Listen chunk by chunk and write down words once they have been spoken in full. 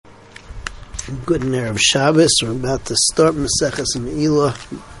Good Erev Shabbos. We're about to start Maseches Me'ilah.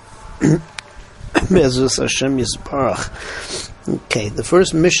 Be'ezus Hashem Yisparach. Okay, the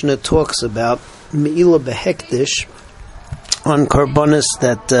first Mishnah talks about Me'ilah Behektish on Karbonis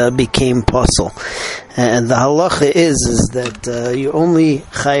that became Posel. And the halacha is that you only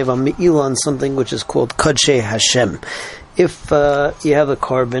chayiv on Me'ilah on something which is called Kodshei Hashem. If you have a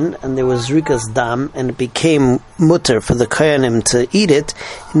carbon and there was Rikas Dam and it became mutter for the Kayanim to eat it,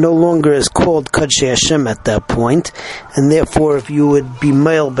 it no longer is called Kodshei Hashem at that point, and therefore if you would be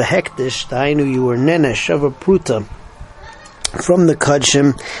male behektish, dainu you were nene shava pruta from the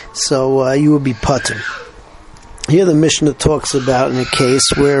Kodshim, so you would be pater. Here the Mishnah talks about in a case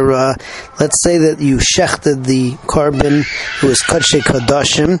where, let's say that you shechted the carbon, it was Kodshei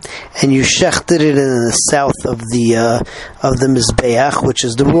Kodashim, and you shechted it in the south of the Mizbeach, which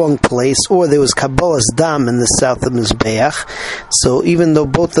is the wrong place, or there was Kabbalas Dam in the south of Mizbeach. So even though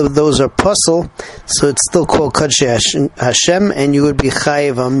both of those are puzzle, so it's still called Kodshei Hashem, and you would be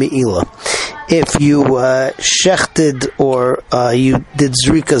chayiv on Me'ilah. If you shechted or you did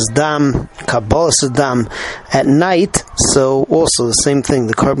Zrikas Dam, Kabbalas Dam at night, so also the same thing,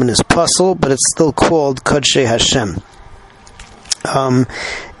 the carbon is puzzle, but it's still called Kodshei Hashem.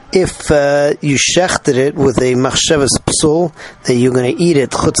 If you shechted it with a machshavas psul, that you're going to eat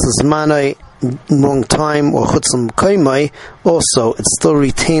it chutz l'zmanai, long time, or chutz l'mkaimai, also it still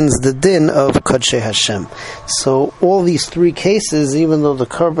retains the din of Kodshei Hashem. So all these three cases, even though the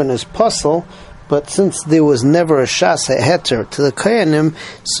carbon is puzzle, but since there was never a shas heter to the kayanim,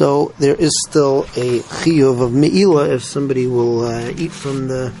 so there is still a chiyuv of me'ilah if somebody will eat from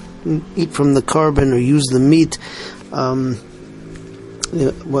the carbon or use the meat.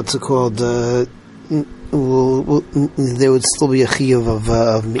 What's it called? There would still be a chiyuv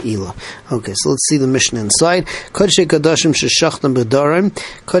of me'ilah. Okay, so let's see the Mishnah inside. Kodshei Kodashim sheshachtam b'darim.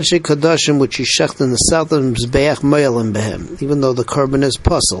 Kodshei Kodashim which you shecht in the south of Mizbeach mayalim behem. Even though the carbon is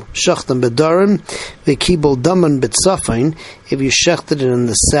puzzle. Shachtam b'darim v'kibol daman b'tzafain. If you shechted it in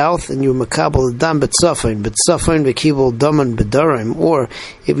the south and you makabel dam b'tzafain v'kibol daman b'darim, or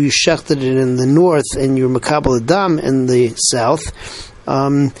if you shechted it in the north and you makabel dam in the south,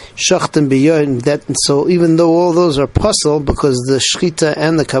 shachtim b'yoyin, that, so even though all those are puzzle, because the shchita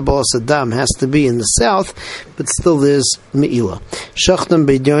and the kabbalas adam has to be in the south, but still there's me'ilah. Shachtim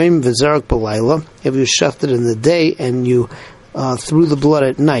b'yoyin v'zarak b'layla. If you shechted in the day and you threw the blood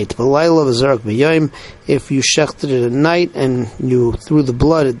at night, b'layla v'zarak b'yoyin. If you shechted it at night and you threw the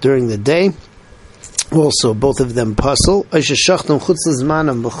blood during the day, also both of them puzzle. Or you did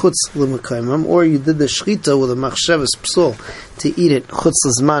the shchita with a machshavas psul to eat it chutz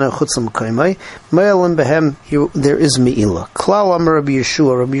l'zman chutz l'mkaimai. Mayalim behem, there is me'ilah. Klal amar Rabbi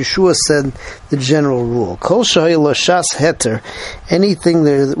Yeshua. Rabbi Yeshua said the general rule: kol shahayla shas heter, anything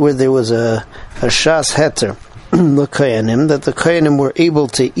where there was a shas heter the kayanim, that the kayanim were able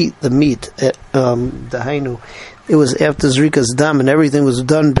to eat the meat. Dahainu, it was after Zrikas Dam and everything was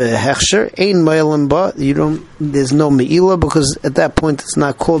done behechsher. Ein mayalim ba, there's no me'ilah, because at that point it's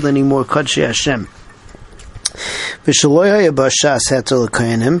not called anymore Kodshei Hashem. V'shaloy hayaba shas heter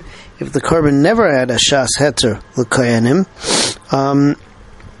l'kayanim. If the carbon never had a shas heter l'kayanim,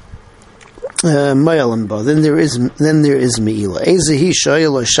 mayalim ba, then there is me'ilah. Ezehi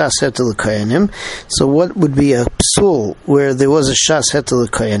shayelo shas heter l'kayanim. So what would be a psul where there was a shas heter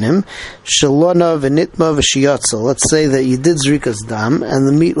l'kayanim? Shalona v'nitma v'shiyatza. Let's say that you did zrikas dam and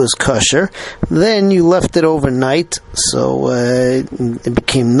the meat was kosher, then you left it overnight, so it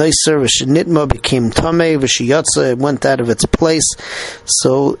became nicer. V'shnitma became tamei, v'shiyatza, it went out of its place.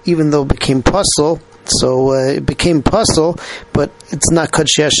 So even though it became puzzle, so it became puzzle, but it's not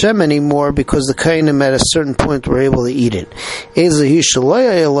Kodshei Hashem anymore, because the Kayanim at a certain point were able to eat it.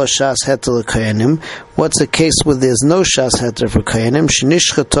 What's a case where there's no shas heter for Kayanim?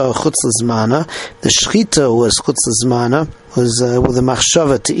 Shenishchata chutz l'zmana. The shchita was chutz l'zmana, was with a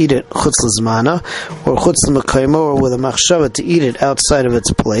machshava to eat it chutz l'zmana, or chutz l'mekaymo, or with a machshava to eat it outside of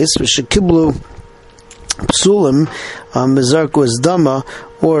its place. V'shekiblu psulim mizark was dama,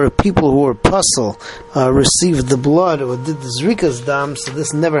 or people who were puzzle received the blood or did the zrikas dam, so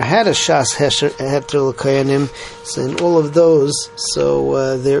this never had a shas heter l'kayanim. So in all of those,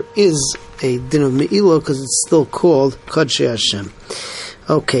 so there is a din of me'ilah, because it's still called Kodshei Hashem.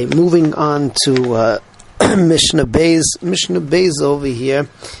 Okay, moving on to Mishnah Beis. Mishnah Beis over here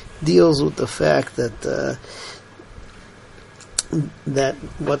deals with the fact that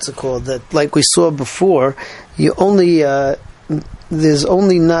what's it called? That, like we saw before, you only there's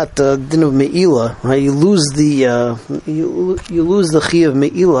only not the din of me'ilah, right? You lose the you lose the chi of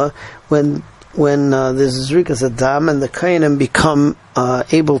me'ilah when there's zrikas adam and the kayanim become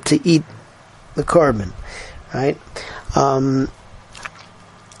able to eat the carbon, right?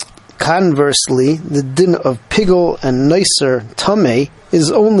 Conversely, the din of pigul and nicer tameh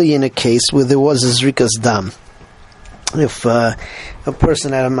is only in a case where there was a zrikas dam. If a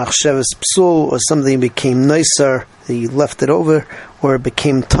person had a machshavas psul or something became nicer, he left it over, or it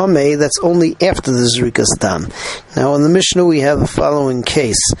became tameh, that's only after the zrikas dam. Now in the Mishnah we have the following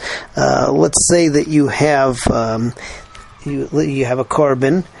case. Let's say that you have you have a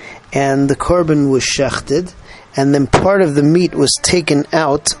carbon, and the carbon was shechted, and then part of the meat was taken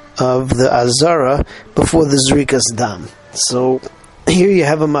out of the azara before the zrikas dam. So here you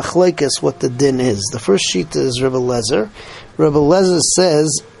have a machlekes what the din is. The first sheet is Rebbe Lezer. Rebbe Lezer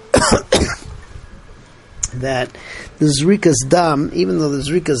says that the zrikas dam, even though the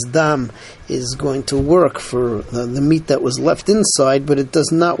zrikas dam is going to work for the meat that was left inside, but it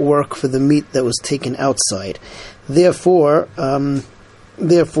does not work for the meat that was taken outside. Therefore,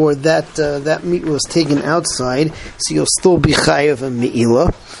 that meat was taken outside, so you'll still be chayav and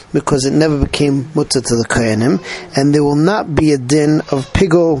me'ilah, because it never became mutter to the kohanim, and there will not be a din of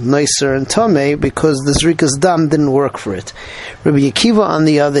pigul, nicer, and tameh, because the zrikas dam didn't work for it. Rabbi Akiva, on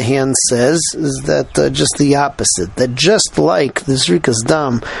the other hand, says is that just the opposite, that just like the zrikas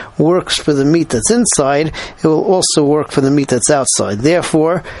dam works for the meat that's inside, it will also work for the meat that's outside.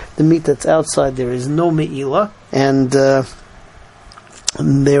 Therefore, the meat that's outside, there is no me'ilah, and the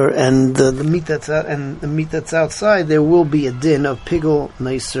meat that's out, and the meat that's outside, there will be a din of pigul,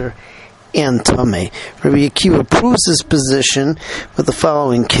 nicer, and tameh. Rabbi Akiva proves his position with the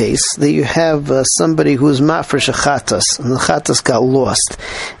following case: that you have somebody who is mafresh a chatas, and the chatas got lost,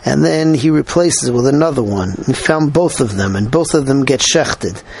 and then he replaces it with another one. He found both of them, and both of them get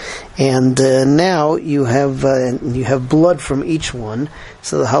shechted, and now you have blood from each one.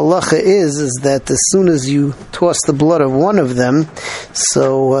 So the halacha is that as soon as you toss the blood of one of them,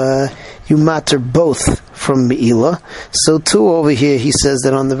 so you matter both from me'ilah. So too over here he says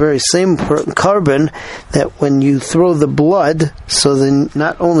that on the very same carbon, that when you throw the blood, so then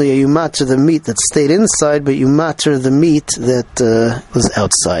not only are you matter the meat that stayed inside, but you matter the meat that was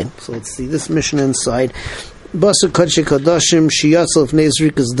outside. So let's see this Mishnah inside. Basar Kadshe Kadashim Shiyatzal Fnei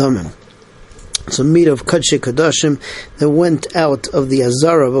Zrikas Damim. So meat of Kadshe Kadashim that went out of the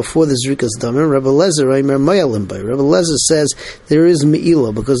Azara before the Zrikas Damim. Rebbe Lezer says there is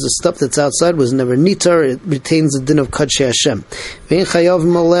Me'ilah, because the stuff that's outside was never Nitar, it retains the din of Kadshe Hashem.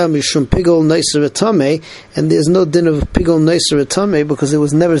 And there's no din of Pigul Neiser Tameh, because there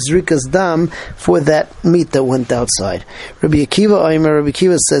was never Zrikas Dam for that meat that went outside. Rabbi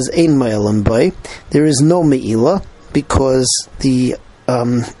Akiva says Ein Ma'alim Bay, there is no Me'ilah, because the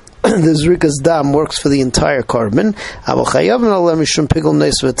Zrikas Dam works for the entire carbon. The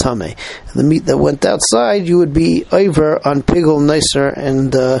meat that went outside, you would be over on Pigul, Nicer,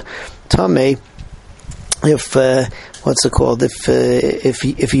 and Tameh, if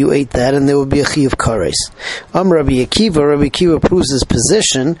if you ate that, and there would be a chi of kares. Rabbi Akiva proves his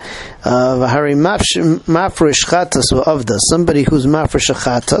position. V'hari mafresh chatas v'avda, somebody who's mafresh a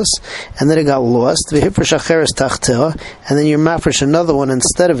chatas, and then it got lost. V'hifresh acheres tachteha, and then you're mafresh another one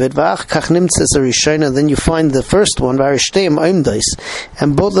instead of it. V'ach kach nimtzes arishayna, then you find the first one. V'harishtem oimdais,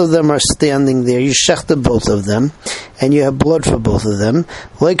 and both of them are standing there. You shechted both of them, and you have blood for both of them.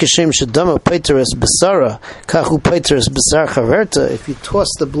 Like Hashem shadama paiteres besara, kachu paiteres besar chaverta. If you toss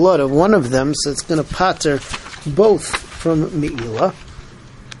the blood of one of them, so it's going to pater both from me'ilah.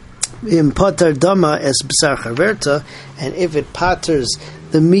 In pater dama es besar chaverta, and if it paters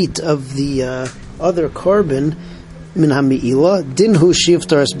the meat of the other carbon min ha'me'ilah, dinhu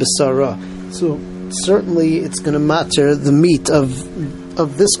shivtar es besara. So certainly it's going to matter the meat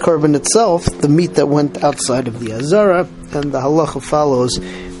of this carbon itself, the meat that went outside of the Azara, and the halacha follows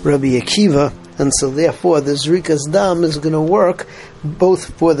Rabbi Akiva, and so therefore the Zrikas Dam is going to work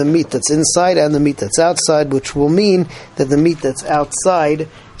both for the meat that's inside and the meat that's outside, which will mean that the meat that's outside,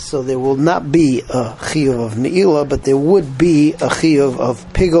 so there will not be a chiyuv of Ne'ilah, but there would be a chiyuv of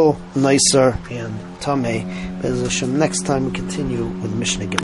Pigul, Nicer, and Tameh. Be'ez Hashem, next time we continue with Mishnah Gimel.